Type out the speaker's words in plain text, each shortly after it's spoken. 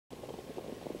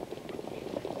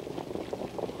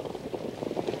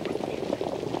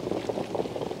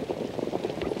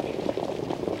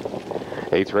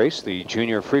Eighth race, the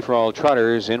junior free-for-all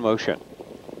trotters in motion.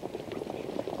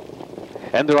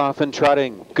 And they're off and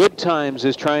trotting. Good Times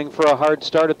is trying for a hard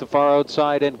start at the far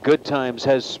outside, and Good Times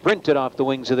has sprinted off the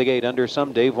wings of the gate under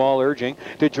some Dave Wall urging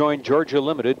to join Georgia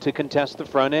Limited to contest the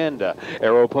front end.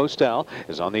 Aero Postal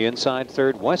is on the inside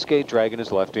third. Westgate Dragon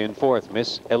is left in fourth.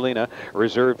 Miss Elena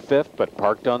reserved fifth, but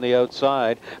parked on the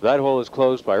outside. That hole is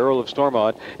closed by Earl of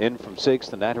Stormont in from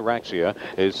sixth, and Ataraxia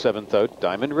is seventh out.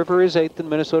 Diamond River is eighth, and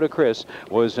Minnesota Chris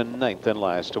was in ninth and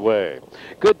last away.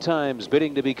 Good Times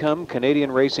bidding to become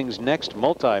Canadian Racing's next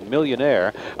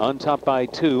multi-millionaire, on top by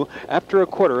two after a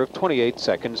quarter of 28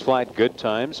 seconds flat. Good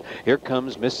Times. Here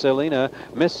comes Miss Elena.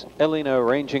 Miss Elena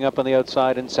ranging up on the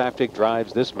outside, and Saftig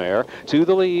drives this mare to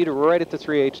the lead right at the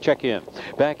 3/8 check-in.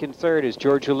 Back in third is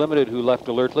Georgia Limited, who left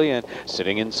alertly, and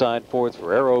sitting inside fourth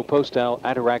for Aero Postal,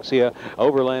 Ataraxia,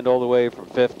 Overland all the way from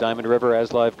fifth. Diamond River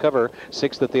as live cover.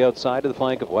 Sixth at the outside of the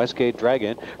flank of Westgate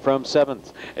Dragon from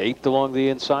seventh. Eighth along the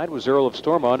inside was Earl of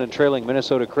Stormont, and trailing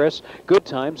Minnesota Chris. Good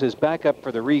Times is back up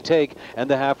for the retake, and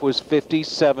the half was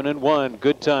 57-1.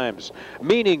 Good Times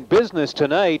meaning business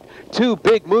tonight. Two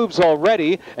big moves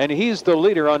already, and he's the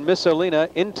leader on Miss Elena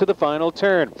into the final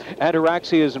turn.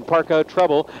 Ataraxia is in park out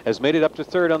trouble, has made it up to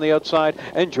third on the outside,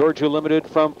 and Georgia Limited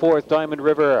from fourth. Diamond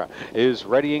River is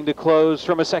readying to close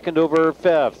from a second over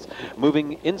fifth.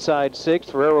 Moving inside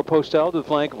sixth for Aero Postal to the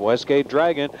flank of Westgate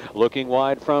Dragon, looking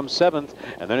wide from seventh,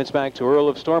 and then it's back to Earl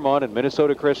of Stormont, and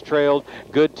Minnesota Chris trailed.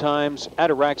 Good Times,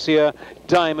 Ataraxia.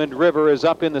 Diamond River is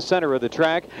up in the center of the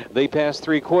track. They pass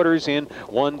three quarters in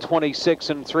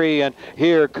 1:26.3, and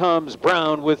here comes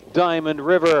Brown with Diamond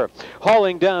River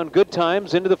hauling down Good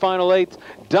Times into the final eighth.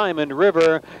 Diamond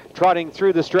River trotting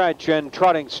through the stretch and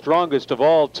trotting strongest of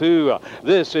all too.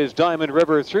 This is Diamond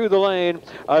River through the lane,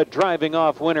 a driving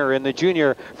off winner in the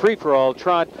junior free-for-all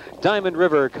trot. Diamond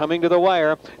River coming to the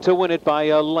wire to win it by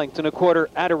a length and a quarter.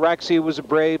 Ataraxia was a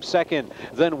brave second,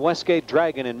 then Westgate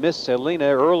Dragon and Miss Selena,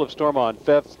 Earl of Stormont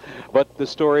fifth, but the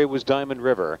story was Diamond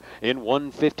River in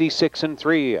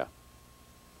 1:56.3.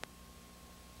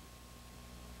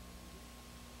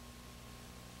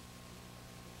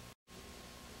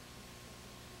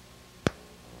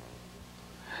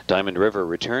 Diamond River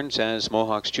returns as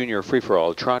Mohawk's junior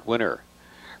free-for-all trot winner.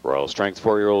 Royal Strength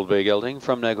 4-year-old bay gelding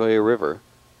from Nagoya River,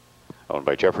 owned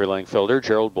by Jeffrey Langfelder,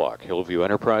 Gerald Block, Hillview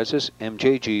Enterprises,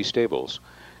 MJG Stables.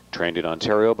 Trained in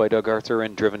Ontario by Doug Arthur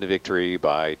and driven to victory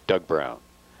by Doug Brown.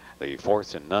 The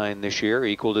 4th and 9 this year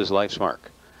equaled his life's mark.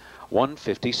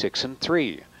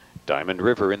 1:56.3. Diamond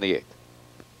River in the 8th.